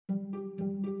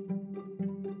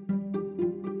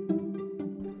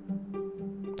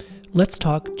Let's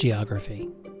talk geography.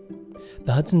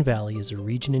 The Hudson Valley is a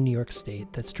region in New York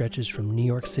State that stretches from New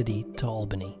York City to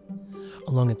Albany.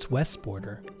 Along its west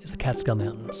border is the Catskill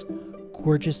Mountains,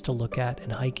 gorgeous to look at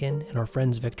and hike in, and our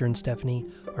friends Victor and Stephanie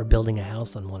are building a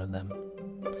house on one of them.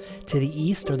 To the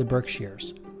east are the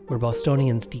Berkshires, where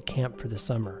Bostonians decamp for the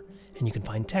summer, and you can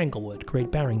find Tanglewood,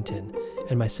 Great Barrington,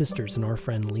 and my sisters and our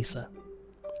friend Lisa.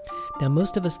 Now,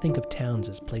 most of us think of towns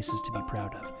as places to be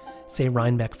proud of. Say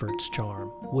Rhinebeck for its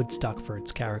charm, Woodstock for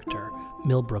its character,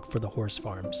 Millbrook for the horse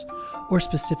farms, or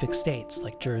specific states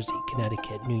like Jersey,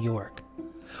 Connecticut, New York.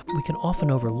 We can often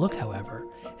overlook, however,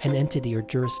 an entity or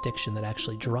jurisdiction that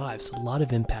actually drives a lot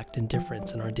of impact and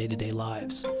difference in our day-to-day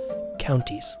lives: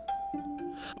 counties.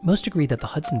 Most agree that the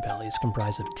Hudson Valley is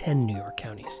comprised of 10 New York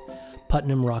counties: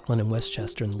 Putnam, Rockland, and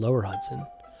Westchester in the lower Hudson,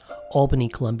 Albany,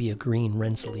 Columbia, Greene,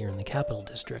 Rensselaer in the Capital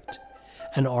District,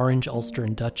 and Orange, Ulster,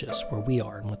 and Dutchess, where we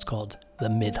are in what's called the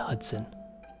Mid-Hudson.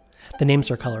 The names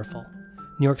are colorful.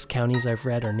 New York's counties, I've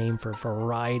read, are named for a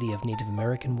variety of Native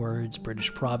American words,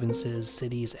 British provinces,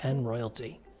 cities, and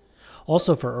royalty.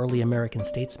 Also for early American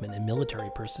statesmen and military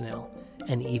personnel,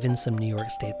 and even some New York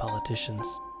State politicians.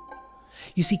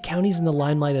 You see counties in the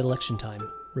limelight at election time,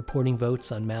 reporting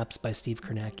votes on maps by Steve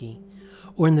Kornacki,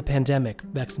 or in the pandemic,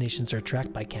 vaccinations are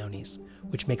tracked by counties,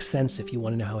 which makes sense if you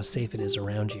want to know how safe it is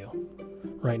around you.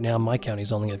 Right now, my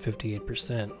county's only at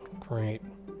 58%. Great.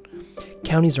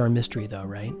 Counties are a mystery, though,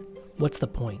 right? What's the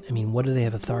point? I mean, what do they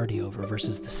have authority over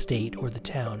versus the state or the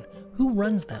town? Who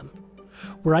runs them?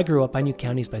 Where I grew up, I knew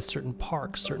counties by certain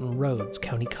parks, certain roads,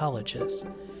 county colleges.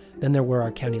 Then there were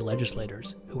our county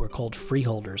legislators, who were called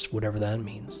freeholders, whatever that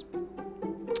means.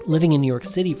 Living in New York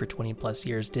City for 20 plus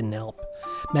years didn't help.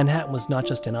 Manhattan was not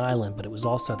just an island, but it was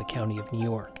also the county of New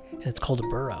York, and it's called a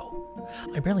borough.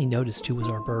 I barely noticed who was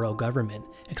our borough government,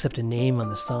 except a name on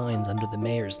the signs under the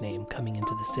mayor's name coming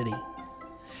into the city.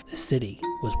 The city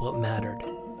was what mattered.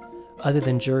 Other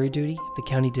than jury duty, if the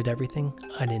county did everything,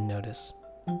 I didn't notice.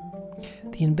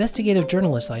 The investigative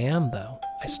journalist I am, though,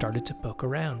 I started to poke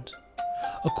around.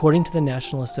 According to the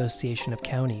National Association of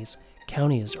Counties,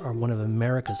 counties are one of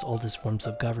America's oldest forms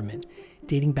of government,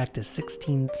 dating back to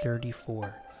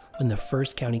 1634, when the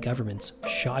first county governments,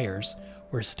 shires,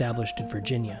 were established in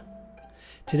Virginia.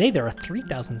 Today there are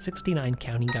 3,069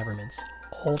 county governments,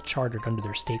 all chartered under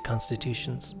their state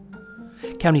constitutions.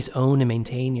 Counties own and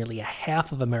maintain nearly a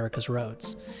half of America's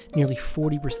roads, nearly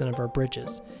 40% of our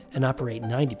bridges, and operate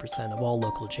 90% of all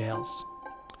local jails.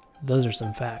 Those are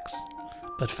some facts,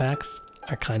 but facts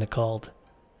are kind of cold.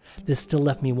 This still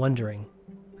left me wondering,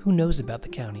 who knows about the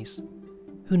counties?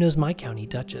 Who knows my county,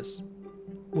 Dutchess?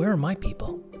 Where are my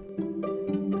people?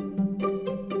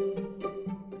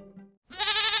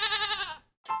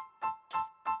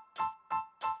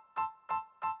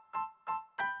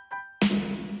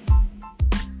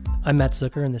 I'm Matt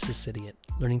Zucker, and this is City It,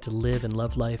 learning to live and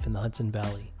love life in the Hudson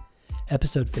Valley.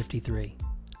 Episode 53,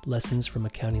 Lessons from a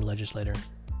County Legislator.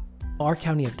 Our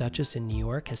county of Dutchess in New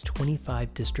York has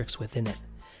 25 districts within it,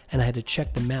 and I had to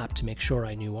check the map to make sure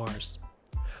I knew ours.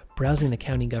 Browsing the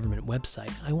county government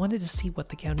website, I wanted to see what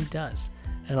the county does,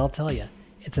 and I'll tell you,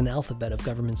 it's an alphabet of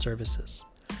government services.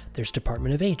 There's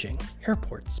Department of Aging,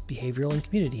 airports, behavioral and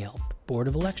community health, Board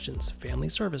of Elections, family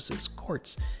services,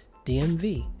 courts,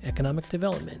 DMV, economic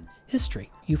development, history.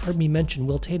 You've heard me mention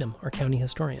Will Tatum, our county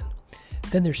historian.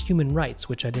 Then there's human rights,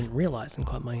 which I didn't realize and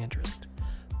caught my interest.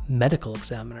 Medical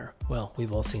examiner, well,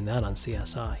 we've all seen that on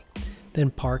CSI. Then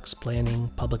parks, planning,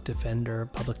 public defender,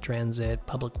 public transit,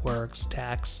 public works,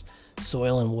 tax,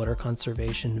 soil and water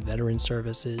conservation, veteran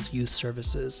services, youth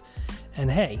services. And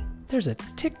hey, there's a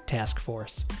tick task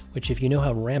force, which if you know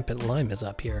how rampant Lyme is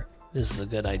up here, this is a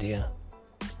good idea.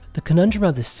 The conundrum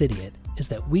of the City is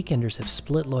that weekenders have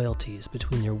split loyalties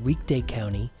between their weekday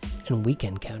county and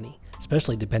weekend county,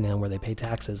 especially depending on where they pay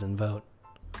taxes and vote.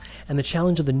 And the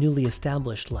challenge of the newly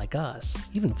established like us,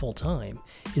 even full-time,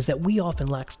 is that we often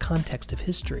lack context of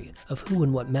history of who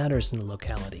and what matters in a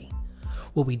locality.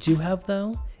 What we do have,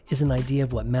 though, is an idea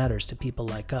of what matters to people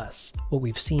like us, what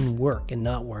we've seen work and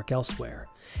not work elsewhere.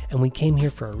 And we came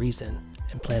here for a reason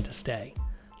and plan to stay.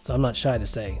 So I'm not shy to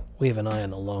say we have an eye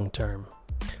on the long term.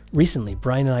 Recently,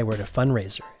 Brian and I were at a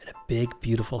fundraiser at a big,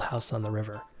 beautiful house on the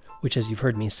river, which, as you've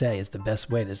heard me say, is the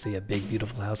best way to see a big,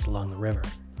 beautiful house along the river.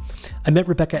 I met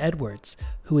Rebecca Edwards,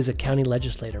 who is a county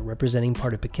legislator representing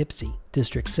part of Poughkeepsie,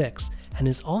 District 6, and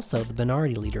is also the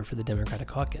minority leader for the Democratic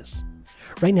caucus.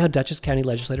 Right now, Dutchess County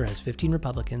Legislature has 15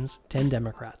 Republicans, 10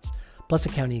 Democrats, plus a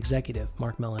county executive,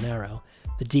 Mark Molinaro,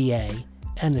 the DA,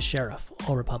 and the sheriff,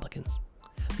 all Republicans.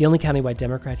 The only countywide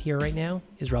Democrat here right now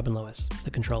is Robin Lewis,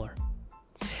 the controller.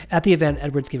 At the event,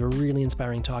 Edwards gave a really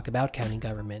inspiring talk about county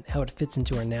government, how it fits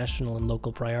into our national and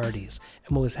local priorities,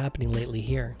 and what was happening lately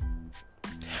here.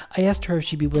 I asked her if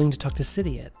she'd be willing to talk to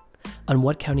Citiate on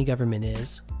what county government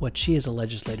is, what she as a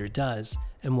legislator does,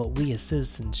 and what we as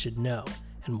citizens should know,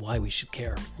 and why we should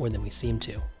care more than we seem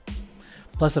to.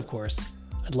 Plus, of course,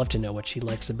 I'd love to know what she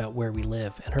likes about where we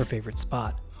live and her favorite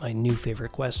spot, my new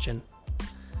favorite question.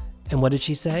 And what did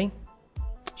she say?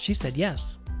 She said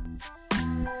yes.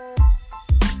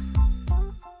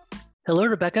 Hello,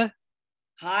 Rebecca.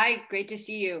 Hi, great to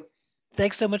see you.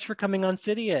 Thanks so much for coming on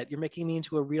Citiate. You're making me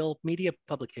into a real media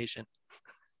publication.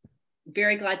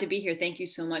 Very glad to be here. Thank you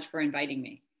so much for inviting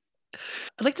me.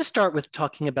 I'd like to start with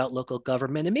talking about local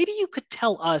government, and maybe you could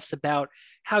tell us about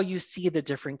how you see the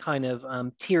different kind of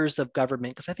tiers of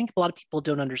government, because I think a lot of people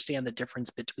don't understand the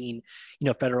difference between,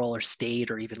 federal or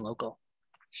state or even local.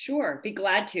 Sure, be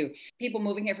glad to. People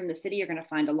moving here from the city are going to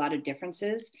find a lot of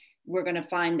differences. We're going to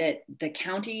find that the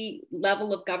county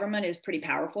level of government is pretty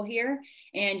powerful here.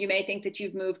 And you may think that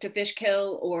you've moved to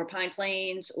Fishkill or Pine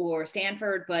Plains or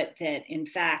Stanford, but that in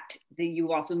fact,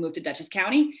 you also moved to Dutchess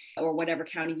County or whatever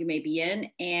county you may be in.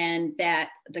 And that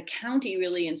the county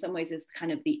really in some ways is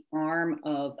kind of the arm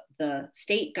of the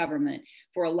state government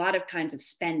for a lot of kinds of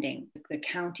spending. The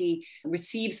county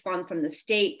receives funds from the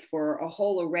state for a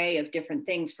whole array of different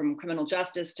things, from criminal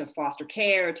justice to foster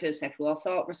care to sexual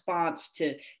assault response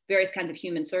to various kinds of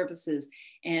human services.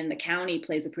 And the county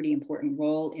plays a pretty important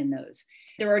role in those.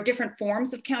 There are different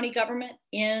forms of county government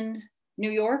in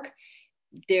New York.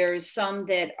 There's some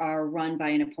that are run by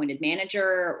an appointed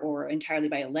manager or entirely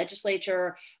by a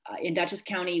legislature. In Dutchess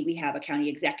County, we have a county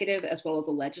executive as well as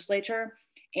a legislature.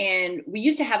 And we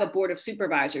used to have a board of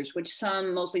supervisors, which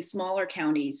some mostly smaller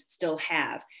counties still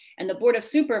have. And the board of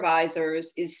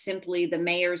supervisors is simply the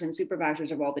mayors and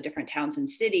supervisors of all the different towns and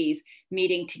cities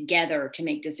meeting together to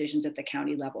make decisions at the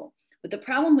county level. But the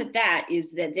problem with that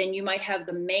is that then you might have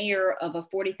the mayor of a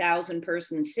 40,000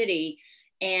 person city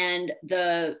and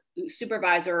the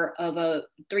supervisor of a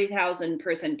 3,000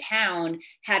 person town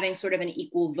having sort of an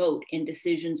equal vote in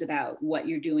decisions about what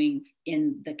you're doing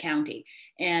in the county.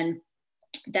 And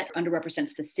that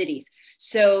underrepresents the cities.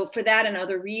 So for that and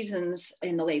other reasons,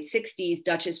 in the late 60s,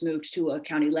 Dutchess moved to a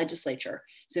county legislature.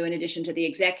 So in addition to the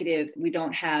executive, we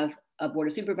don't have a board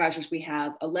of supervisors, we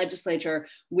have a legislature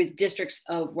with districts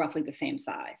of roughly the same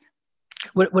size.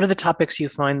 What are the topics you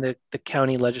find that the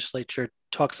county legislature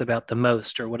talks about the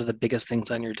most, or what are the biggest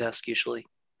things on your desk usually?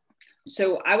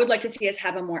 So I would like to see us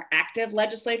have a more active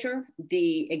legislature.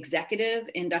 The executive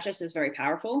in Dutchess is very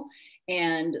powerful,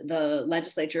 and the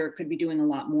legislature could be doing a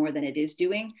lot more than it is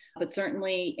doing. But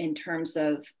certainly in terms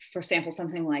of, for example,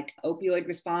 something like opioid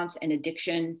response and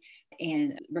addiction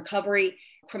and recovery,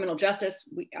 criminal justice,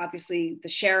 obviously the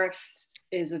sheriff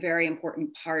is a very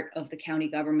important part of the county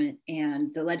government,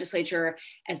 and the legislature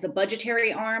as the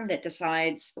budgetary arm that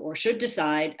decides or should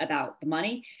decide about the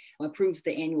money, approves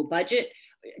the annual budget,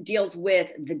 deals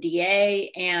with the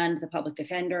DA and the public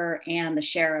defender and the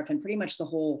sheriff and pretty much the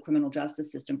whole criminal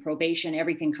justice system, probation,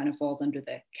 everything kind of falls under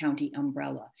the county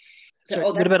umbrella.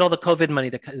 So what about all the COVID money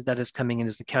that is coming in?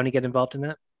 Does the county get involved in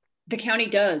that? The county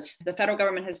does. The federal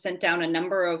government has sent down a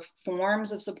number of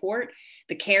forms of support.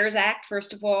 The CARES Act,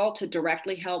 first of all, to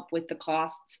directly help with the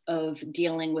costs of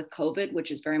dealing with COVID,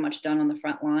 which is very much done on the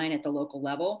front line at the local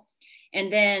level.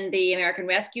 And then the American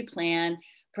Rescue Plan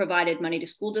provided money to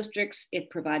school districts. It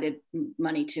provided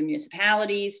money to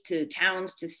municipalities, to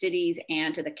towns, to cities,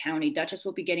 and to the county. Dutchess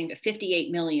will be getting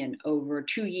 $58 million over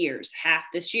 2 years, half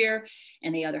this year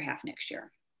and the other half next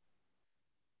year.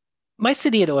 My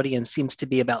Citiate audience seems to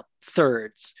be about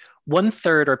thirds.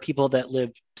 1/3 are people that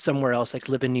live somewhere else, like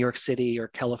live in New York City or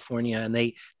California, and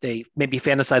they maybe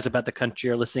fantasize about the country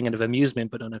or listening out of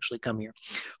amusement, but don't actually come here.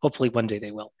 Hopefully one day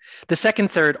they will. The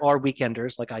second third are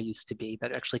weekenders, like I used to be,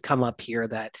 that actually come up here,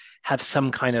 that have some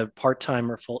kind of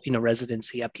part-time or full,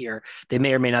 residency up here. They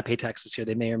may or may not pay taxes here.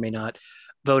 They may or may not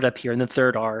vote up here. And the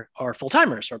third are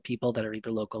full-timers, or people that are either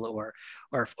local or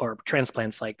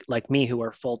transplants like me, who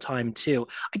are full-time too.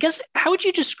 I guess, how would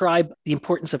you describe the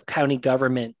importance of county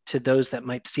government to those that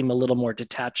might seem a little more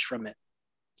detached from it?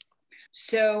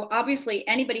 So obviously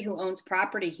anybody who owns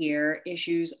property here,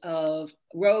 issues of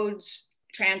roads,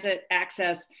 transit,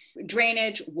 access,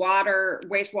 drainage, water,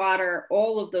 wastewater,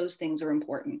 all of those things are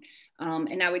important.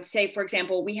 And I would say, for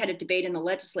example, we had a debate in the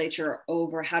legislature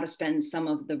over how to spend some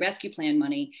of the rescue plan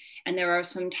money. And there are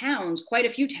some towns, quite a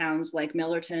few towns like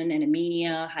Millerton and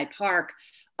Amenia, Hyde Park,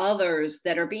 others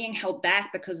that are being held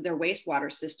back because their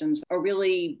wastewater systems are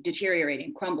really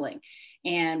deteriorating, crumbling.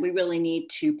 And we really need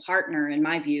to partner, in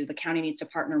my view, the county needs to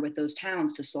partner with those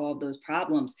towns to solve those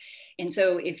problems. And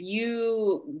so if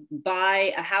you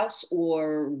buy a house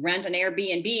or rent an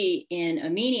Airbnb in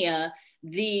Amenia,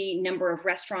 the number of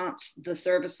restaurants, the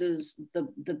services,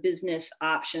 the business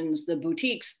options, the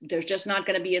boutiques, there's just not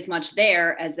going to be as much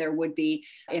there as there would be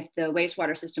if the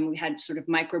wastewater system, we had sort of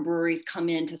microbreweries come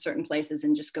into certain places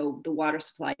and just go, the water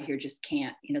supply here just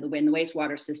can't, the way in the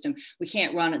wastewater system, we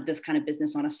can't run this kind of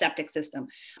business on a septic system.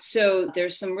 So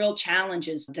there's some real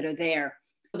challenges that are there.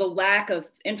 The lack of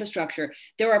infrastructure,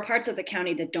 there are parts of the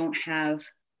county that don't have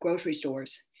grocery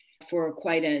stores for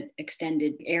quite an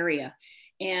extended area.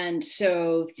 And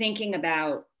so thinking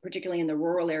about, particularly in the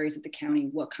rural areas of the county,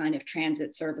 what kind of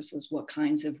transit services, what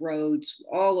kinds of roads,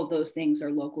 all of those things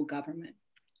are local government.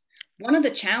 One of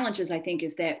the challenges, I think,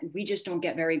 is that we just don't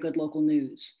get very good local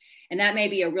news. And that may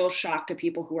be a real shock to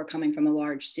people who are coming from a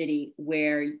large city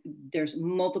where there's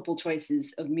multiple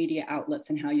choices of media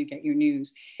outlets and how you get your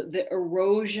news. The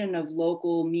erosion of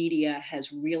local media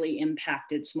has really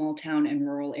impacted small town and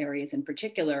rural areas in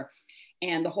particular.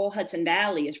 And the whole Hudson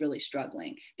Valley is really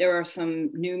struggling. There are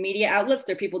some new media outlets.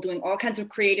 There are people doing all kinds of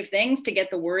creative things to get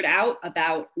the word out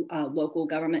about local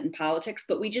government and politics,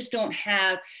 but we just don't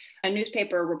have a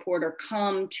newspaper reporter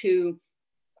come to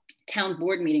town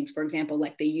board meetings, for example,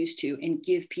 like they used to, and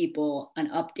give people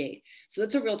an update. So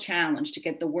it's a real challenge to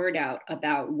get the word out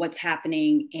about what's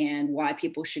happening and why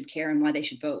people should care and why they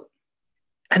should vote.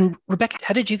 And Rebecca,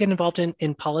 how did you get involved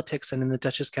in politics and in the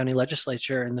Dutchess County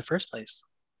Legislature in the first place?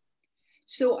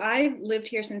 So I've lived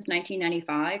here since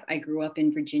 1995. I grew up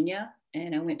in Virginia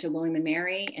and I went to William and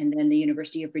Mary and then the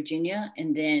University of Virginia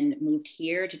and then moved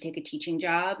here to take a teaching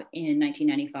job in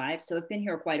 1995. So I've been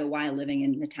here quite a while living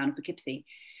in the town of Poughkeepsie.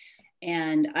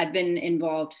 And I've been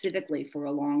involved civically for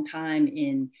a long time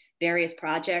in various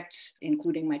projects,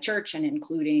 including my church and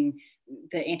including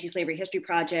the Anti-Slavery History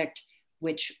Project,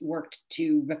 which worked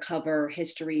to recover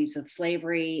histories of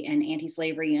slavery and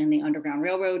anti-slavery and the Underground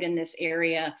Railroad in this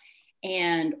area.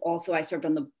 And also I served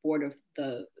on the board of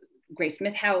the Grace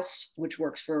Smith House, which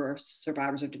works for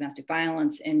survivors of domestic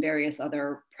violence, and various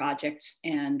other projects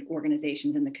and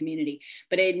organizations in the community.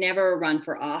 But I had never run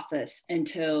for office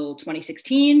until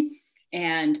 2016.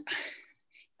 And,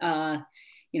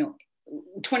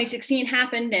 2016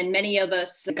 happened and many of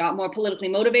us got more politically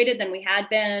motivated than we had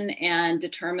been and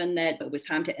determined that it was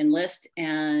time to enlist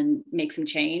and make some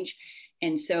change.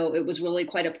 And so it was really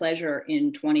quite a pleasure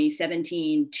in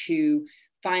 2017 to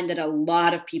find that a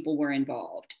lot of people were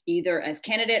involved, either as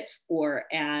candidates or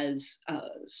as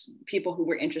people who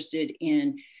were interested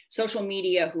in social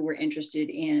media, who were interested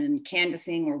in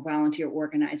canvassing or volunteer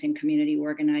organizing, community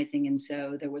organizing. And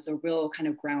so there was a real kind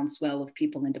of groundswell of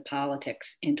people into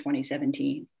politics in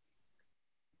 2017.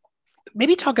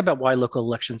 Maybe talk about why local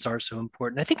elections are so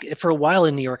important. I think for a while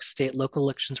in New York State, local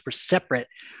elections were separate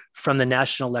from the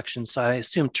national elections. So I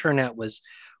assume turnout was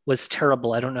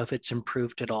terrible. I don't know if it's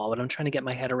improved at all, but I'm trying to get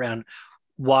my head around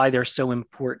why they're so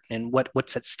important and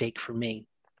what's at stake for me.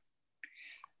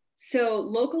 So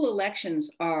local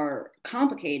elections are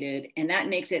complicated, and that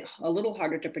makes it a little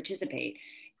harder to participate.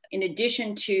 In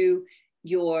addition to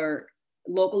your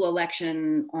local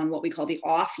election on what we call the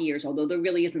off years, although there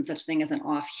really isn't such thing as an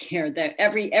off year, that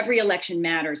every election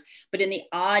matters. But in the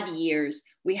odd years,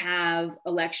 we have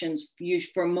elections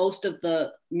for most of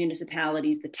the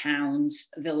municipalities, the towns,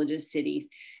 villages, cities,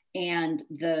 and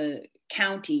the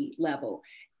county level.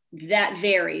 That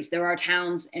varies. There are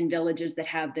towns and villages that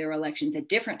have their elections at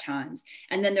different times.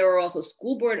 And then there are also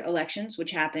school board elections,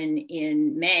 which happen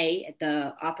in May at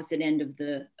the opposite end of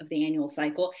the annual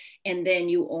cycle. And then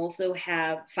you also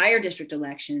have fire district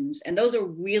elections, and those are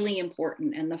really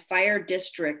important. And the fire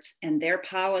districts and their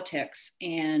politics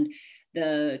and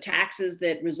the taxes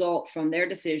that result from their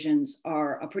decisions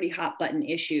are a pretty hot button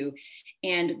issue.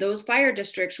 And those fire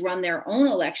districts run their own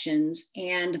elections,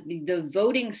 and the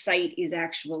voting site is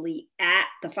actually at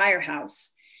the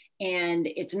firehouse. And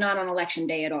it's not on election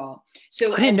day at all.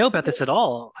 So I didn't know about this at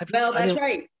all. Well, that's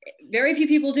right. Very few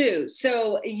people do.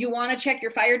 So you want to check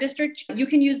your fire district. You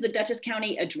can use the Dutchess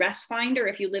County Address Finder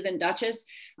if you live in Dutchess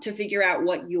to figure out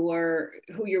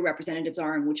who your representatives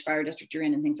are and which fire district you're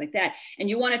in and things like that. And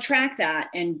you want to track that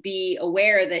and be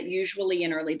aware that usually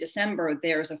in early December,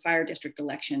 there's a fire district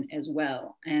election as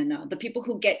well. And the people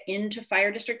who get into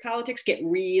fire district politics get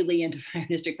really into fire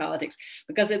district politics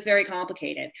because it's very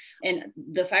complicated. And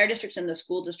the fire districts and the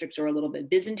school districts are a little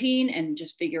bit Byzantine, and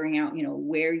just figuring out,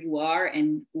 where you are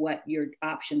and what your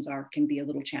options are can be a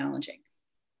little challenging.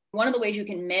 One of the ways you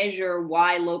can measure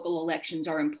why local elections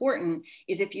are important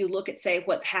is if you look at, say,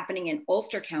 what's happening in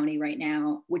Ulster County right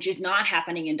now, which is not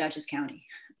happening in Dutchess County.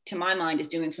 To my mind, is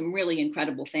doing some really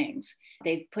incredible things.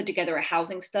 They've put together a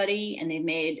housing study and they've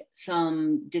made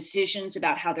some decisions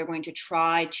about how they're going to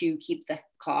try to keep the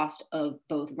cost of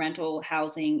both rental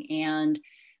housing and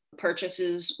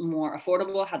purchases more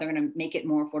affordable, how they're going to make it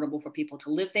more affordable for people to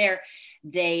live there.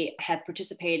 They have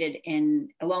participated in,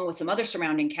 along with some other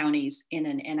surrounding counties, in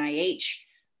an NIH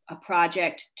a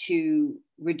project to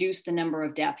reduce the number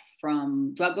of deaths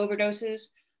from drug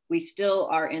overdoses. We still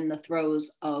are in the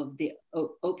throes of the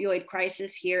opioid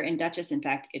crisis here in Dutchess. In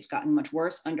fact, it's gotten much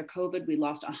worse under COVID. We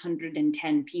lost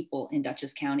 110 people in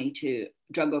Dutchess County to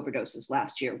drug overdoses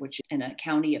last year, which in a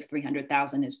county of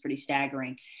 300,000 is pretty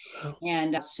staggering. Wow.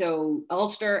 And so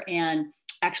Ulster and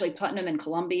actually Putnam and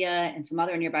Columbia and some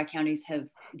other nearby counties have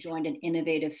joined an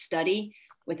innovative study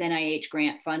with NIH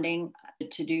grant funding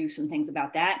to do some things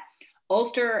about that.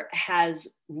 Ulster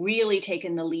has really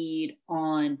taken the lead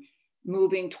on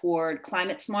moving toward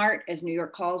climate smart, as New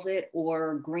York calls it,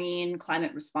 or green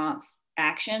climate response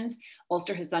actions.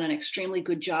 Ulster has done an extremely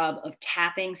good job of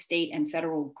tapping state and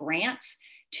federal grants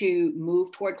to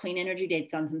move toward clean energy. They've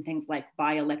done some things like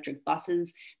buy electric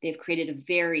buses. They've created a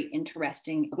very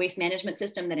interesting waste management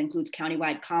system that includes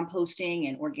countywide composting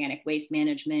and organic waste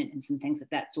management and some things of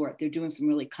that sort. They're doing some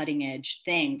really cutting edge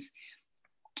things.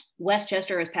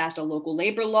 Westchester has passed a local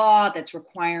labor law that's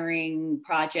requiring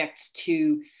projects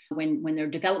to, when there are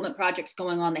development projects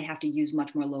going on, they have to use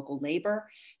much more local labor.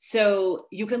 So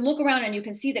you can look around and you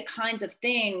can see the kinds of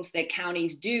things that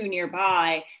counties do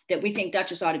nearby that we think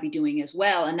Dutchess ought to be doing as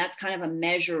well. And that's kind of a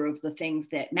measure of the things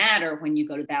that matter when you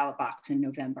go to the ballot box in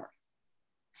November.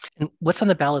 And what's on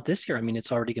the ballot this year? I mean,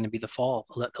 it's already going to be the fall.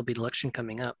 There'll be an election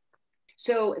coming up.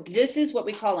 So this is what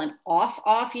we call an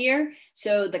off year.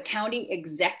 So the county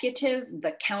executive,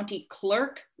 the county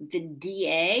clerk, the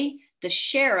DA, the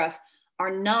sheriff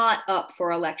are not up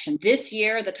for election. This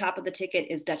year, the top of the ticket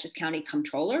is Dutchess County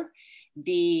Comptroller.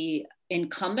 The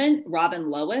incumbent, Robin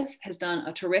Lois, has done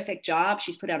a terrific job.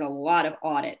 She's put out a lot of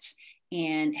audits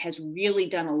and has really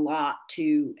done a lot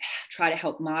to try to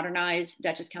help modernize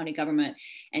Dutchess County government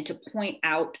and to point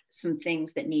out some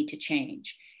things that need to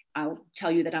change. I'll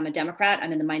tell you that I'm a Democrat.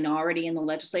 I'm in the minority in the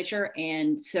legislature.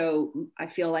 And so I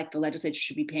feel like the legislature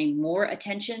should be paying more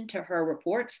attention to her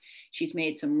reports. She's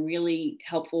made some really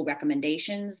helpful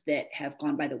recommendations that have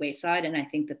gone by the wayside. And I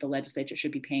think that the legislature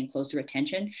should be paying closer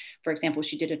attention. For example,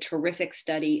 she did a terrific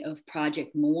study of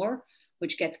Project More,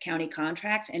 which gets county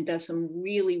contracts and does some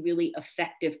really, really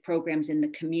effective programs in the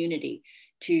community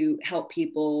to help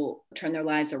people turn their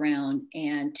lives around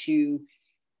and to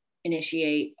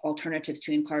initiate alternatives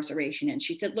to incarceration. And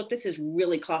she said, look, this is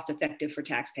really cost effective for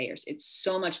taxpayers. It's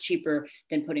so much cheaper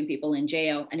than putting people in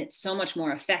jail, and it's so much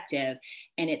more effective,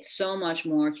 and it's so much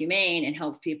more humane and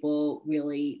helps people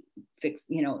really fix,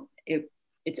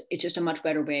 it's just a much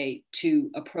better way to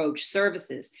approach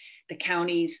services. The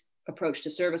county's approach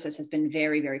to services has been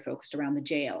very, very focused around the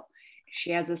jail. She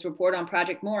has this report on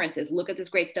Project More and says, look at this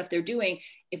great stuff they're doing.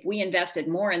 If we invested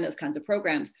more in those kinds of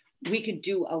programs, we could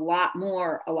do a lot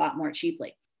more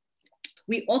cheaply.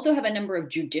 We also have a number of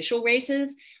judicial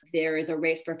races. There is a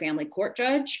race for family court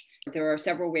judge. There are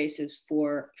several races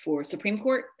for Supreme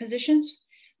Court positions.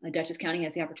 Dutchess County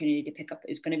has the opportunity to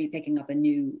is going to be picking up a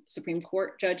new Supreme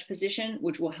Court judge position,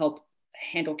 which will help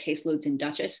handle caseloads in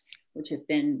Dutchess, which have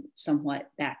been somewhat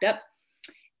backed up.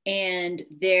 And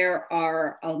there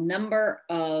are a number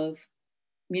of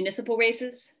municipal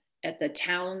races at the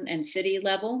town and city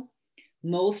level.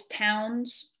 Most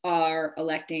towns are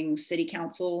electing city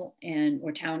council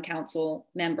or town council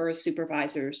members,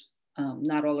 supervisors.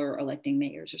 Not all are electing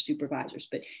mayors or supervisors,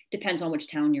 but it depends on which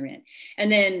town you're in.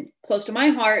 And then close to my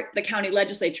heart, the county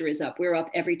legislature is up. We're up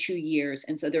every 2 years.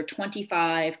 And so there are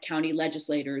 25 county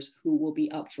legislators who will be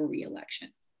up for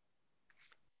re-election.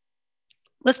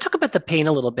 Let's talk about the pain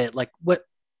a little bit. Like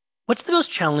what's the most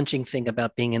challenging thing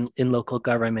about being in local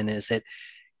government?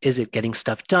 Is it getting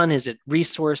stuff done? Is it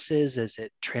resources? Is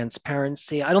it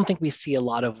transparency? I don't think we see a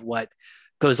lot of what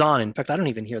goes on. In fact, I don't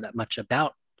even hear that much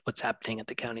about what's happening at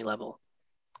the county level.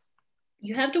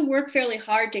 You have to work fairly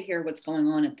hard to hear what's going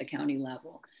on at the county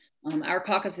level. Our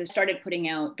caucus has started putting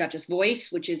out Dutchess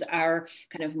Voice, which is our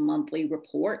kind of monthly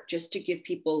report, just to give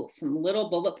people some little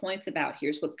bullet points about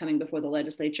here's what's coming before the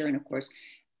legislature. And of course,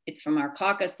 it's from our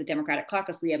caucus, the Democratic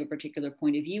caucus. We have a particular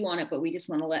point of view on it, but we just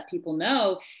want to let people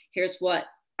know here's what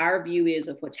our view is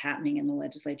of what's happening in the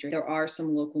legislature. There are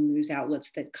some local news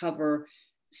outlets that cover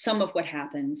some of what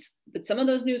happens, but some of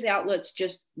those news outlets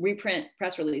just reprint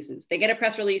press releases. They get a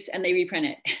press release and they reprint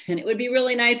it. And it would be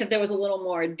really nice if there was a little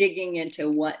more digging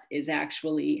into what is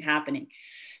actually happening.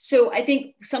 So I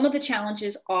think some of the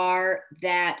challenges are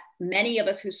that many of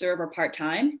us who serve are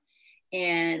part-time,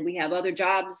 and we have other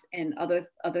jobs and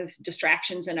other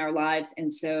distractions in our lives.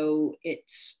 And so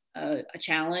it's a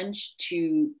challenge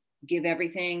to give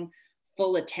everything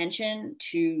full attention,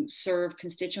 to serve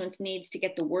constituents' needs, to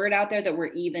get the word out there that we're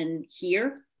even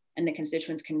here and the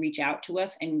constituents can reach out to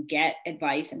us and get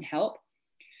advice and help.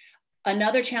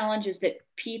 Another challenge is that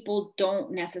people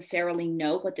don't necessarily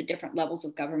know what the different levels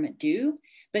of government do,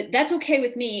 but that's okay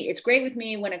with me. It's great with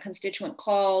me when a constituent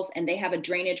calls and they have a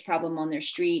drainage problem on their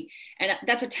street, and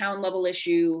that's a town level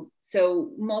issue.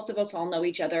 So most of us all know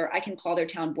each other. I can call their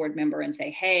town board member and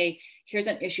say, hey, here's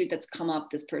an issue that's come up.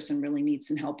 This person really needs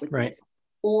some help with this.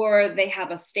 Or they have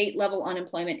a state level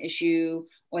unemployment issue,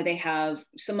 or they have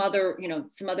some other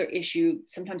issue.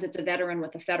 Sometimes it's a veteran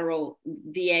with a federal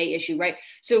VA issue, right?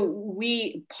 So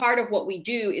part of what we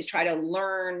do is try to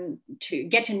learn to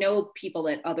get to know people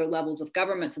at other levels of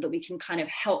government so that we can kind of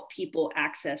help people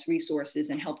access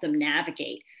resources and help them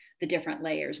navigate the different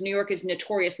layers. New York is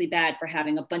notoriously bad for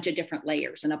having a bunch of different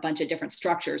layers and a bunch of different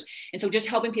structures. And so just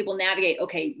helping people navigate,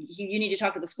 okay, you need to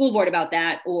talk to the school board about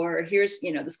that, or here's,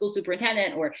 the school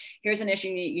superintendent, or here's an issue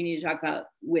you need to talk about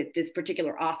with this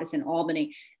particular office in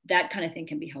Albany. That kind of thing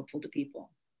can be helpful to people.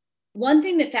 One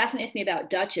thing that fascinates me about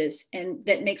Dutchess and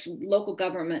that makes local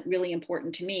government really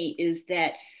important to me is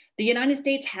that the United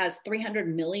States has 300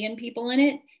 million people in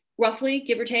it, roughly,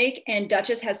 give or take, and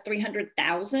Dutchess has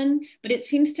 300,000. But it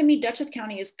seems to me Dutchess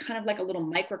County is kind of like a little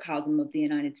microcosm of the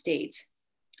United States.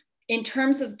 In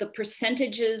terms of the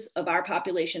percentages of our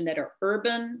population that are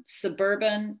urban,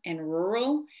 suburban, and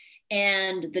rural,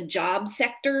 and the job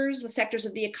sectors, the sectors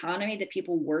of the economy that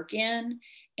people work in,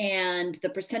 and the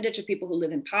percentage of people who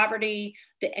live in poverty,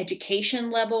 the education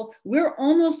level, we're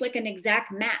almost like an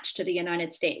exact match to the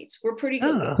United States. We're pretty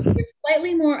good. Oh. We're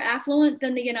slightly more affluent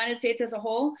than the United States as a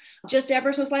whole, just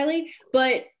ever so slightly,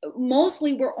 but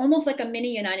mostly we're almost like a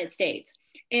mini United States.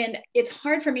 And it's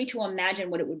hard for me to imagine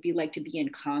what it would be like to be in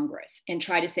Congress and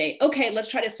try to say, okay, let's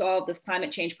try to solve this climate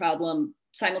change problem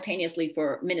simultaneously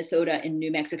for Minnesota and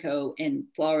New Mexico and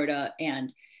Florida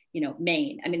and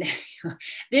Maine. I mean,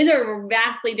 these are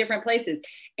vastly different places.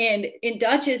 And in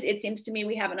Dutchess, it seems to me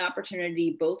we have an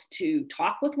opportunity both to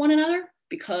talk with one another,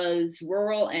 because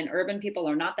rural and urban people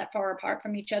are not that far apart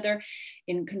from each other.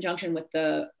 In conjunction with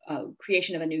the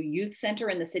creation of a new youth center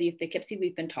in the city of Poughkeepsie,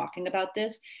 we've been talking about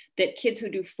this, that kids who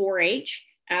do 4-H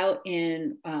out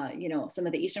in some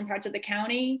of the eastern parts of the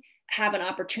county have an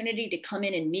opportunity to come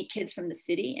in and meet kids from the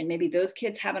city. And maybe those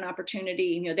kids have an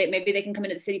opportunity, maybe they can come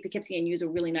into the city of Poughkeepsie and use a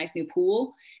really nice new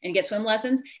pool and get swim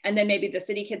lessons. And then maybe the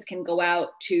city kids can go out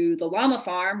to the llama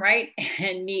farm, right?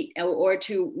 And meet, or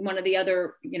to one of the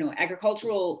other,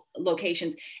 agricultural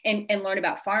locations and learn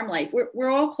about farm life. We're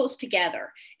all close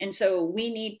together. And so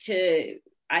we need to,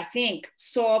 I think,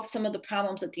 solve some of the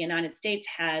problems that the United States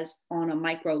has on a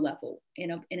micro level,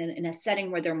 in a setting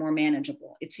where they're more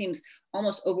manageable. It seems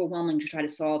almost overwhelming to try to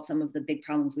solve some of the big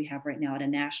problems we have right now at a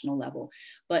national level.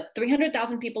 But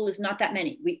 300,000 people is not that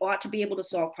many. We ought to be able to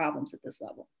solve problems at this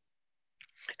level.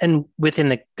 And within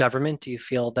the government, do you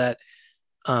feel that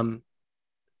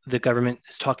the government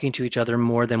is talking to each other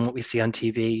more than what we see on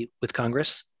TV with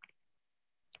Congress?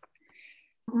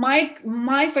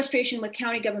 My frustration with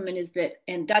county government is that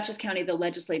in Dutchess County, the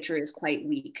legislature is quite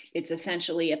weak. It's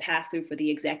essentially a pass-through for the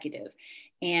executive.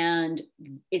 And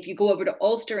if you go over to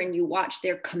Ulster and you watch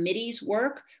their committees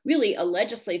work, really a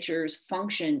legislature's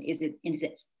function is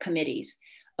its committees.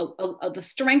 The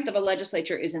strength of a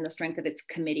legislature is in the strength of its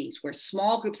committees, where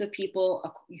small groups of people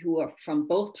who are from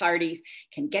both parties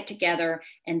can get together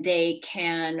and they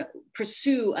can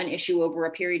pursue an issue over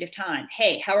a period of time.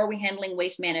 Hey, how are we handling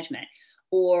waste management?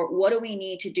 Or what do we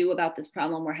need to do about this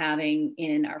problem we're having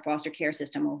in our foster care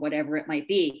system, or whatever it might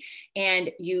be?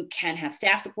 And you can have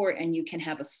staff support and you can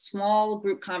have a small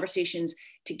group conversations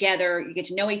together. You get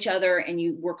to know each other and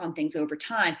you work on things over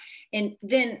time. And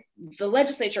then the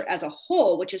legislature as a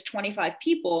whole, which is 25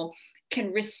 people,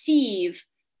 can receive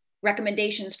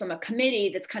recommendations from a committee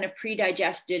that's kind of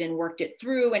pre-digested and worked it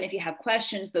through. And if you have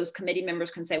questions, those committee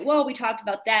members can say, well, we talked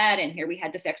about that, and here we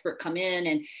had this expert come in,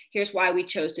 and here's why we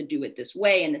chose to do it this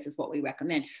way, and this is what we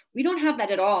recommend. We don't have that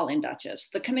at all in Dutchess.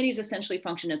 The committees essentially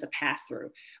function as a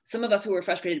pass-through. Some of us who were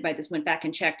frustrated by this went back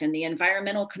and checked, and the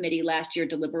environmental committee last year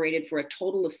deliberated for a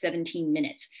total of 17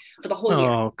 minutes for the whole year.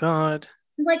 Oh, God.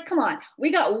 Like, come on, we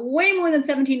got way more than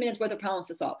 17 minutes worth of problems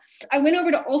to solve. I went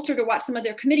over to Ulster to watch some of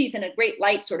their committees, and a great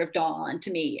light sort of dawned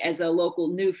to me as a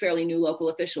fairly new local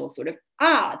official, sort of,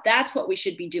 that's what we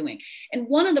should be doing. And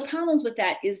one of the problems with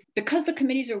that is because the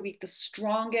committees are weak, the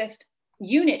strongest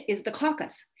unit is the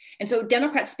caucus. And so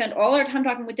Democrats spend all their time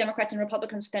talking with Democrats, and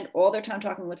Republicans spend all their time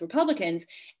talking with Republicans.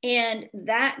 And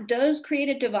that does create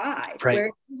a divide, right,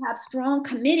 where you have strong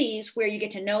committees where you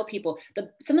get to know people.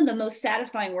 Some of the most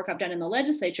satisfying work I've done in the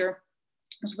legislature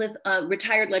was with a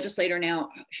retired legislator now.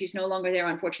 She's no longer there,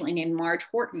 unfortunately, named Marge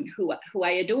Horton, who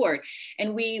I adored.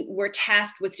 And we were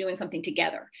tasked with doing something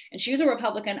together. And she was a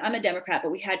Republican, I'm a Democrat,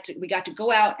 but we got to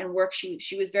go out and work.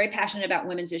 She was very passionate about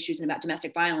women's issues and about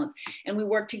domestic violence. And we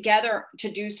worked together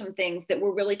to do some things that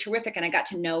were really terrific. And I got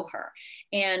to know her.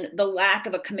 And the lack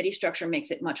of a committee structure makes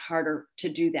it much harder to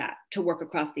do that, to work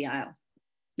across the aisle.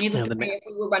 Needless to say, if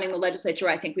we were running the legislature,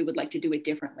 I think we would like to do it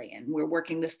differently. And we're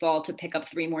working this fall to pick up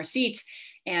 3 more seats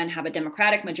and have a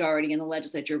Democratic majority in the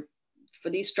legislature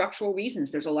for these structural reasons.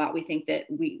 There's a lot we think that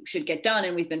we should get done,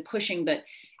 and we've been pushing, but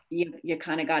you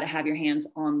kind of got to have your hands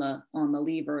on the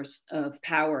levers of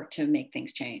power to make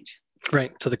things change.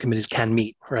 Right. So the committees can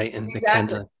meet, right? And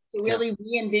exactly. To really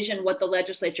re-envision what the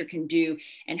legislature can do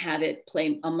and have it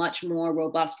play a much more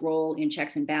robust role in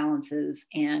checks and balances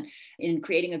and in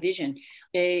creating a vision.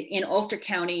 In Ulster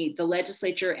County, the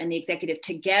legislature and the executive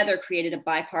together created a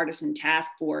bipartisan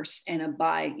task force and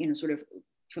sort of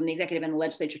from the executive and the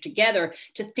legislature together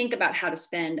to think about how to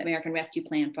spend American Rescue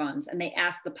Plan funds. And they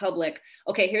asked the public,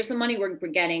 okay, here's the money we're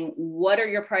getting. What are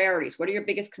your priorities? What are your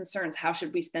biggest concerns? How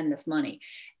should we spend this money?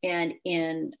 And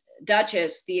in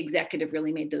Dutchess, the executive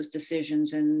really made those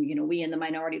decisions, and we in the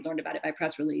minority learned about it by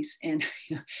press release, and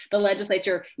the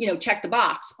legislature checked the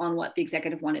box on what the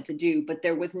executive wanted to do, but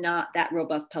there was not that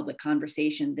robust public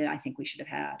conversation that I think we should have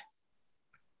had.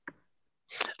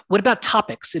 What about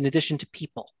topics in addition to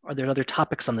people? Are there other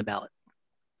topics on the ballot?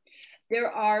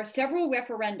 There are several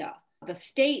referenda. The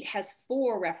state has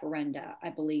 4 referenda,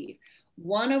 I believe,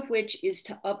 one of which is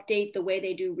to update the way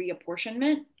they do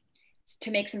reapportionment,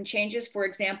 to make some changes, for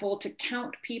example, to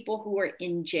count people who are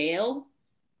in jail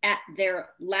at their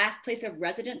last place of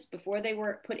residence before they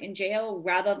were put in jail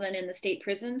rather than in the state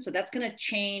prison. So that's going to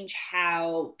change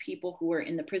how people who are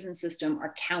in the prison system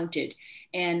are counted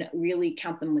and really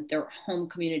count them with their home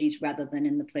communities rather than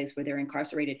in the place where they're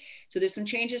incarcerated. So there's some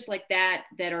changes like that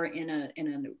are in a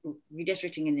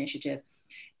redistricting initiative.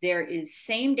 There is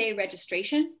same-day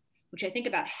registration, which I think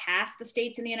about half the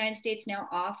states in the United States now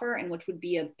offer, and which would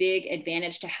be a big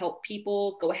advantage to help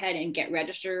people go ahead and get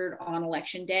registered on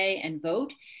election day and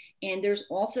vote. And there's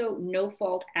also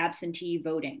no-fault absentee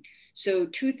voting. So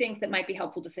 2 things that might be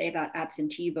helpful to say about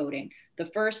absentee voting. The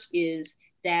first is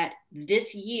that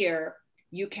this year,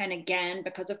 you can again,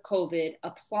 because of COVID,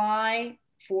 apply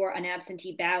for an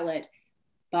absentee ballot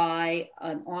by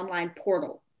an online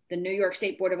portal. The New York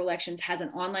State Board of Elections has an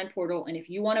online portal, and if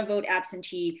you want to vote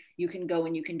absentee, you can go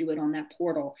and you can do it on that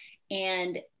portal.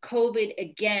 And COVID,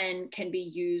 again, can be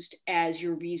used as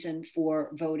your reason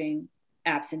for voting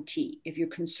absentee if you're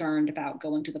concerned about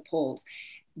going to the polls.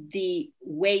 The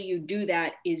way you do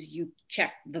that is you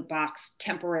check the box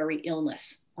temporary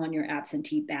illness on your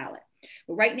absentee ballot.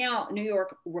 But right now, New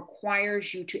York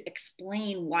requires you to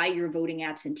explain why you're voting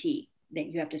absentee. That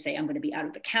you have to say, I'm going to be out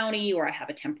of the county, or I have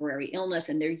a temporary illness,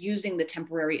 and they're using the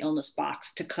temporary illness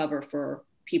box to cover for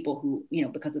people who,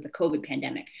 because of the COVID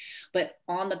pandemic. But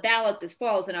on the ballot this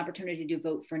fall is an opportunity to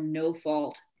vote for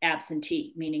no-fault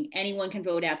absentee, meaning anyone can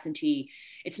vote absentee.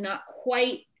 It's not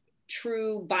quite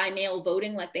true by mail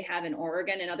voting like they have in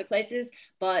Oregon and other places,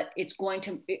 but it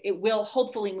will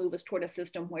hopefully move us toward a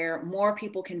system where more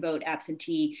people can vote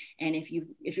absentee. And if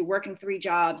you're working 3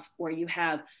 jobs or you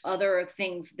have other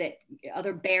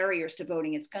barriers to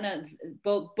voting, it's gonna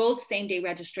both same day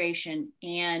registration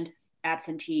and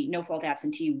absentee, no-fault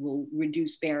absentee will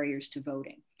reduce barriers to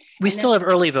voting. We still have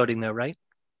early voting though, right?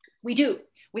 We do.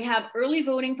 We have early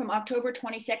voting from October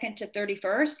 22nd to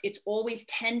 31st. It's always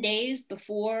 10 days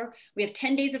before. We have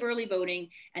 10 days of early voting.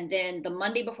 And then the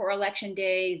Monday before Election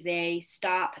Day, they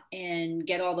stop and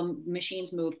get all the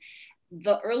machines moved.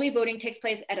 The early voting takes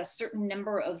place at a certain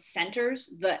number of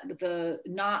centers.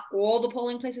 Not all the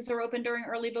polling places are open during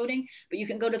early voting, but you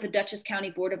can go to the Dutchess County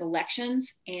Board of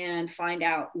Elections and find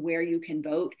out where you can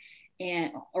vote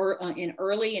or in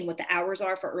early and what the hours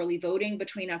are for early voting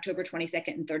between October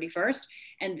 22nd and 31st.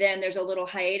 And then there's a little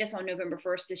hiatus on November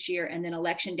 1st this year. And then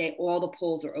election day, all the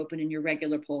polls are open and your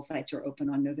regular poll sites are open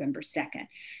on November 2nd.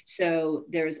 So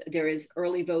there is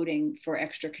early voting for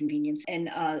extra convenience. And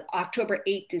October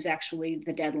 8th is actually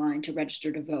the deadline to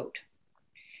register to vote.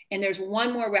 And there's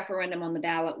one more referendum on the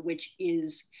ballot, which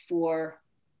is for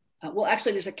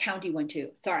actually, there's a county one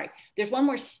too. Sorry. There's one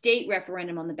more state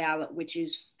referendum on the ballot, which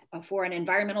is for an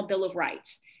environmental bill of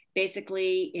rights.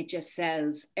 Basically, it just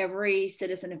says every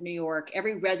citizen of New York,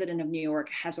 every resident of New York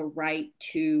has a right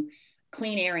to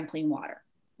clean air and clean water.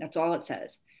 That's all it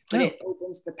says. But it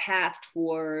opens the path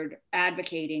toward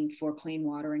advocating for clean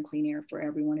water and clean air for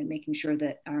everyone and making sure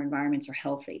that our environments are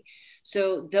healthy.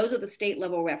 So those are the state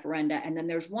level referenda. And then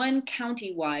there's one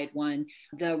county-wide one.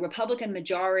 The Republican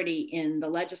majority in the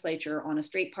legislature on a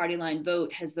straight party line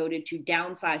vote has voted to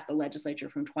downsize the legislature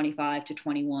from 25 to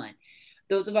 21.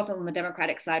 Those of us on the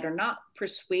Democratic side are not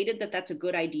persuaded that that's a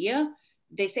good idea.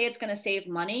 They say it's going to save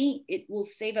money. It will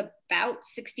save about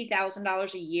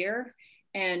 $60,000 a year.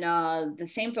 And the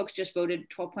same folks just voted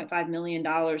 $12.5 million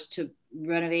to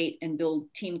renovate and build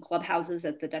team clubhouses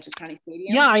at the Dutchess County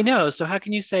Stadium. Yeah, I know. So how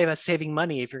can you say about saving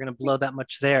money if you're going to blow that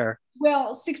much there?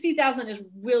 Well, 60,000 is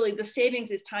really, the savings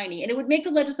is tiny, and it would make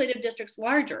the legislative districts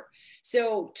larger.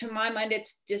 So to my mind,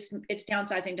 it's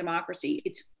downsizing democracy.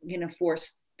 It's going to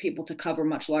force people to cover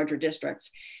much larger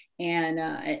districts. And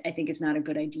I think it's not a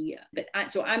good idea. But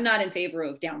so I'm not in favor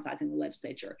of downsizing the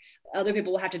legislature. Other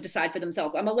people will have to decide for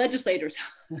themselves. I'm a legislator, so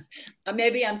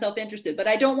maybe I'm self-interested, but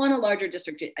I don't want a larger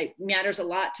district. It matters a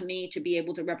lot to me to be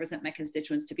able to represent my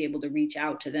constituents, to be able to reach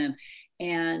out to them.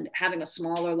 And having a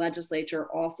smaller legislature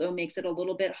also makes it a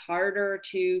little bit harder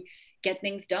to get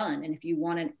things done. And if you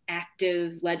want an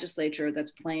active legislature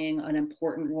that's playing an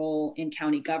important role in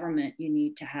county government, you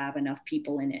need to have enough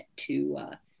people in it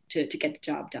to get the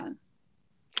job done.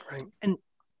 Right. And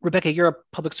Rebecca, you're a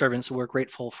public servant, so we're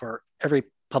grateful for every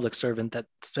public servant that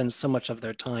spends so much of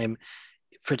their time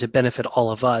to benefit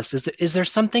all of us. Is there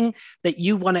something that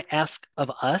you want to ask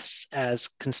of us as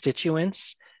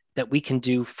constituents that we can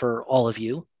do for all of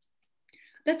you?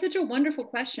 That's such a wonderful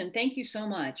question. Thank you so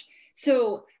much.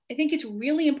 So I think it's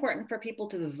really important for people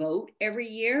to vote every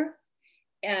year.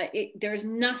 There's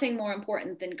nothing more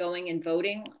important than going and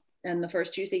voting on the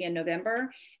first Tuesday in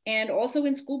November, and also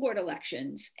in school board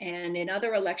elections and in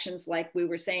other elections, like we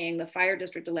were saying, the fire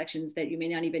district elections that you may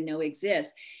not even know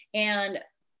exist. And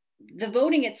the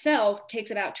voting itself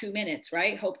takes about 2 minutes,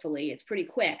 right? Hopefully it's pretty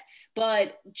quick,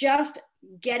 but just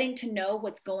getting to know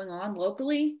what's going on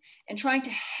locally and trying to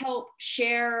help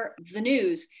share the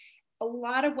news. A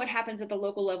lot of what happens at the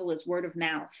local level is word of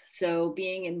mouth. So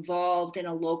being involved in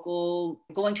a local,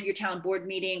 going to your town board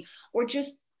meeting, or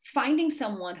just finding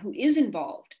someone who is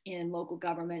involved in local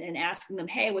government and asking them,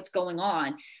 hey, what's going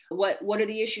on? What are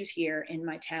the issues here in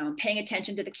my town? Paying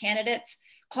attention to the candidates,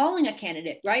 calling a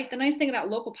candidate, right? The nice thing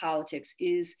about local politics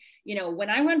is,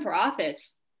 when I run for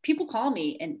office, people call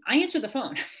me and I answer the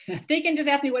phone. They can just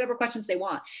ask me whatever questions they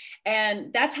want.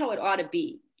 And that's how it ought to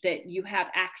be, that you have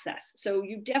access. So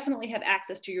you definitely have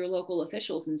access to your local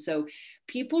officials. And so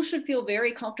people should feel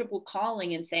very comfortable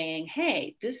calling and saying,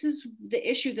 hey, this is the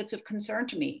issue that's of concern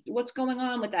to me. What's going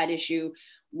on with that issue?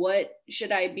 What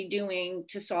should I be doing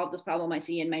to solve this problem I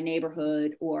see in my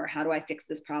neighborhood? Or how do I fix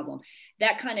this problem?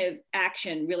 That kind of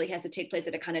action really has to take place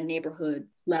at a kind of neighborhood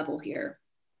level here.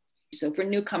 So for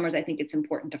newcomers, I think it's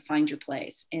important to find your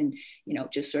place and,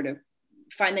 just sort of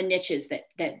find the niches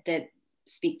that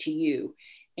speak to you,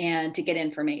 and to get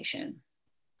information.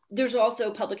 There's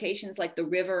also publications like The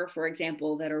River, for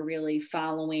example, that are really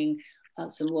following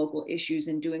some local issues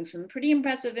and doing some pretty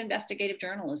impressive investigative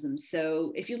journalism.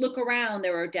 So if you look around,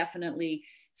 there are definitely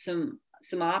some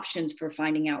options for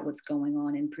finding out what's going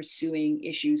on and pursuing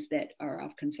issues that are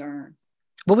of concern.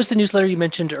 What was the newsletter you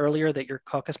mentioned earlier that your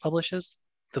caucus publishes?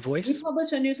 The Voice? We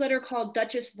publish a newsletter called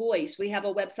Dutchess Voice. We have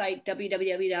a website,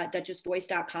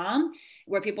 www.dutchessvoice.com,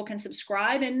 where people can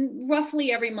subscribe. And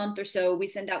roughly every month or so, we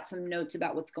send out some notes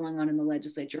about what's going on in the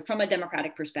legislature from a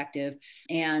Democratic perspective,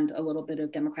 and a little bit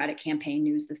of Democratic campaign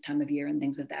news this time of year and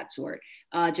things of that sort,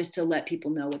 just to let people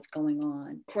know what's going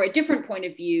on. For a different point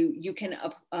of view, you can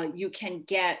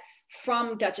get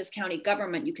from Dutchess County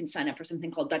government, you can sign up for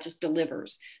something called Dutchess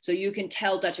Delivers. So you can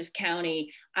tell Dutchess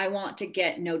County, I want to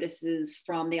get notices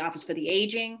from the Office for the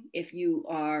Aging if you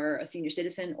are a senior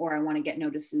citizen, or I want to get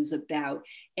notices about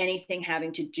anything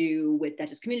having to do with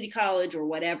Dutchess Community College or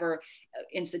whatever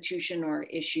institution or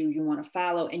issue you want to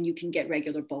follow. And you can get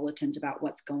regular bulletins about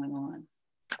what's going on.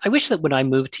 I wish that when I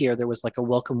moved here, there was like a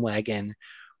welcome wagon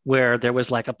where there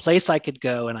was like a place I could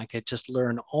go and I could just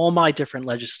learn all my different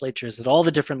legislatures at all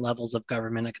the different levels of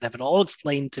government. I could have it all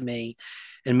explained to me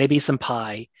and maybe some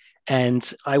pie.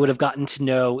 And I would have gotten to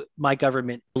know my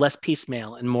government less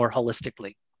piecemeal and more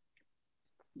holistically.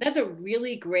 That's a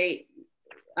really great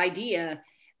idea.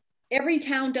 Every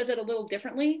town does it a little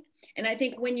differently. And I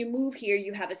think when you move here,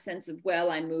 you have a sense of,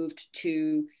 well, I moved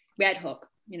to Red Hook.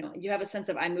 You have a sense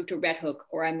of, I moved to Red Hook,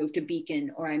 or I moved to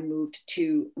Beacon, or I moved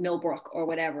to Millbrook, or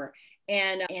whatever.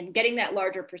 And getting that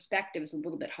larger perspective is a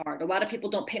little bit hard. A lot of people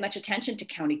don't pay much attention to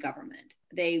county government.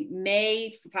 They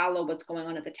may follow what's going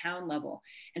on at the town level.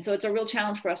 And so it's a real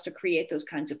challenge for us to create those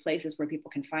kinds of places where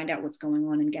people can find out what's going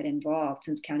on and get involved,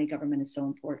 since county government is so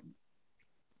important.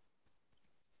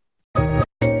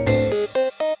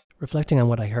 Reflecting on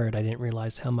what I heard, I didn't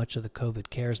realize how much of the COVID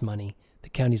CARES money the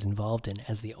county's involved in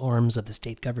as the arms of the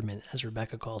state government, as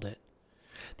Rebecca called it.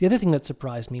 The other thing that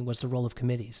surprised me was the role of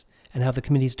committees, and how if the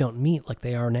committees don't meet like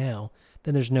they are now,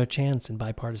 then there's no chance in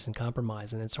bipartisan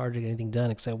compromise, and it's hard to get anything done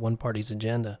except one party's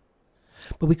agenda.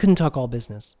 But we couldn't talk all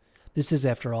business. This is,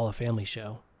 after all, a family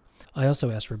show. I also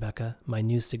asked Rebecca my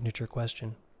new signature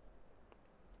question.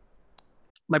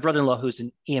 My brother-in-law, who's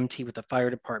an EMT with the fire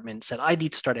department, said, I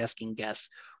need to start asking guests,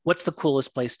 what's the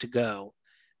coolest place to go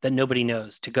that nobody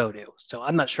knows to go to? So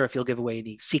I'm not sure if you'll give away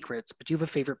any secrets, but do you have a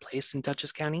favorite place in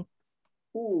Dutchess County?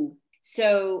 Ooh,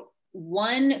 so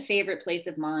one favorite place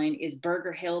of mine is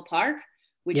Burger Hill Park,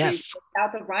 which is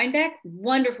south of Rhinebeck.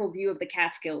 Wonderful view of the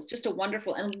Catskills, just a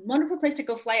wonderful place to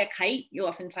go fly a kite. You'll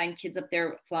often find kids up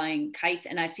there flying kites,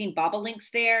 and I've seen bobolinks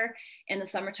there in the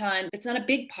summertime. It's not a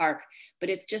big park,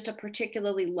 but it's just a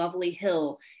particularly lovely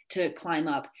hill to climb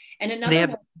up. And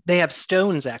another they have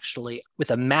stones actually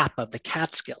with a map of the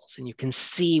Catskills, and you can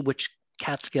see which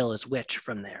Catskill is which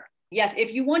from there. Yes,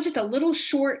 if you want just a little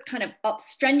short kind of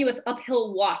strenuous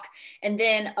uphill walk, and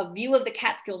then a view of the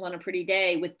Catskills on a pretty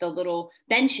day with the little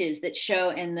benches that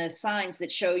show and the signs that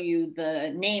show you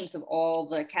the names of all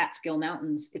the Catskill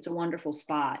Mountains, it's a wonderful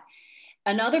spot.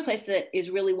 Another place that is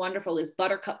really wonderful is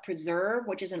Buttercup Preserve,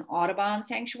 which is an Audubon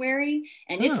sanctuary,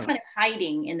 and it's kind of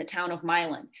hiding in the town of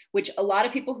Milan, which a lot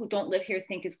of people who don't live here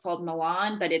think is called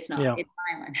Milan, but it's not. Yeah. It's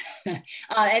Milan.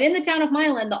 And in the town of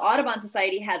Milan, the Audubon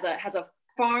Society has a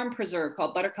farm preserve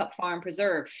called Buttercup Farm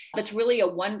Preserve. That's really a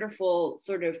wonderful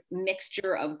sort of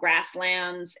mixture of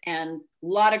grasslands and a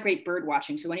lot of great bird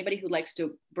watching. So anybody who likes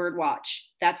to bird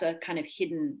watch, that's a kind of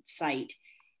hidden site.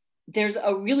 There's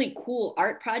a really cool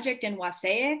art project in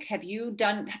Wassaic. Have you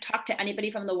talked to anybody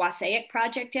from the Wassaic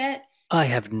project yet? I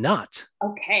have not.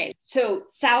 Okay. So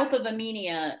south of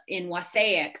Amenia in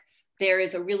Wassaic, there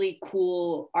is a really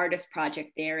cool artist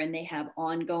project there, and they have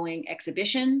ongoing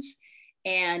exhibitions.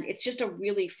 And it's just a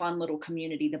really fun little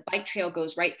community. The bike trail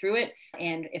goes right through it.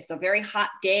 And if it's a very hot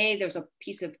day, there's a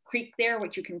piece of creek there,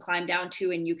 which you can climb down to,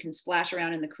 and you can splash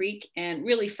around in the creek, and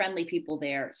really friendly people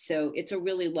there. So it's a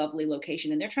really lovely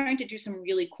location. And they're trying to do some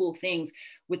really cool things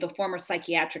with the former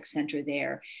psychiatric center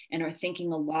there, and are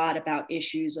thinking a lot about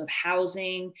issues of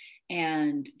housing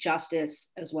and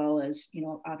justice, as well as,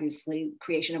 obviously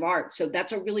creation of art. So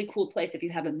that's a really cool place if you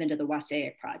haven't been to the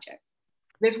Wassaic project.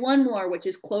 There's one more, which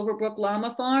is Cloverbrook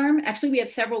Llama Farm. Actually, we have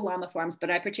several llama farms,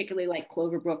 but I particularly like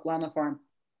Cloverbrook Llama Farm.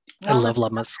 I love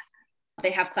llamas.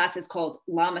 They have classes called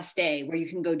Llama Stay, where you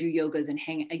can go do yoga and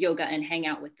hang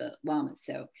out with the llamas.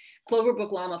 So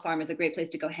Cloverbrook Llama Farm is a great place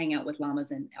to go hang out with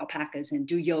llamas and alpacas and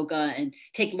do yoga and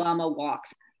take llama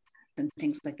walks and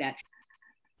things like that.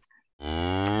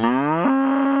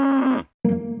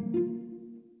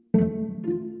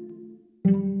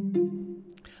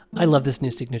 I love this new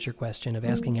signature question of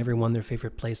asking everyone their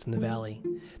favorite place in the valley.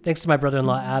 Thanks to my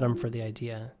brother-in-law Adam for the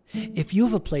idea. If you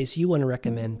have a place you want to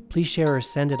recommend, please share or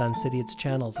send it on Cydiot's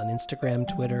channels on Instagram,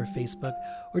 Twitter, Facebook,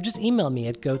 or just email me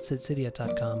at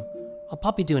goats@cydiot.com. I'll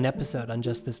probably do an episode on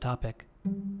just this topic.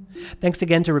 Thanks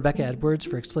again to Rebecca Edwards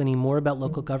for explaining more about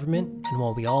local government and why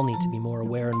we all need to be more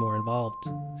aware and more involved.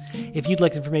 If you'd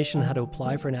like information on how to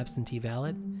apply for an absentee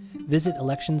ballot, visit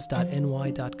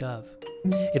elections.ny.gov.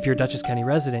 If you're a Dutchess County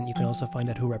resident, you can also find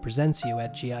out who represents you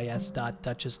at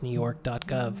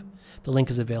gis.dutchessnewyork.gov. The link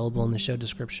is available in the show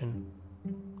description.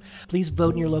 Please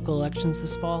vote in your local elections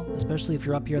this fall, especially if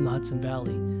you're up here in the Hudson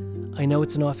Valley. I know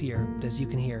it's an off year, but as you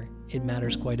can hear, it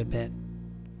matters quite a bit.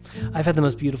 I've had the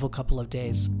most beautiful couple of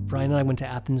days. Brian and I went to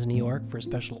Athens, New York for a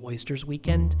special oysters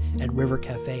weekend at River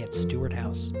Cafe at Stewart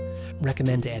House.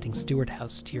 Recommend adding Stewart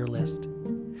House to your list.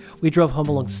 We drove home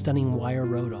along stunning Wire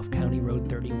Road off County Road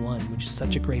 31, which is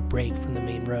such a great break from the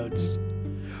main roads.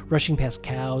 Rushing past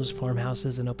cows,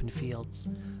 farmhouses, and open fields.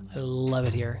 I love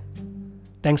it here.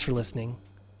 Thanks for listening.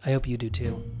 I hope you do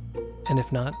too. And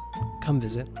if not, come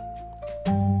visit.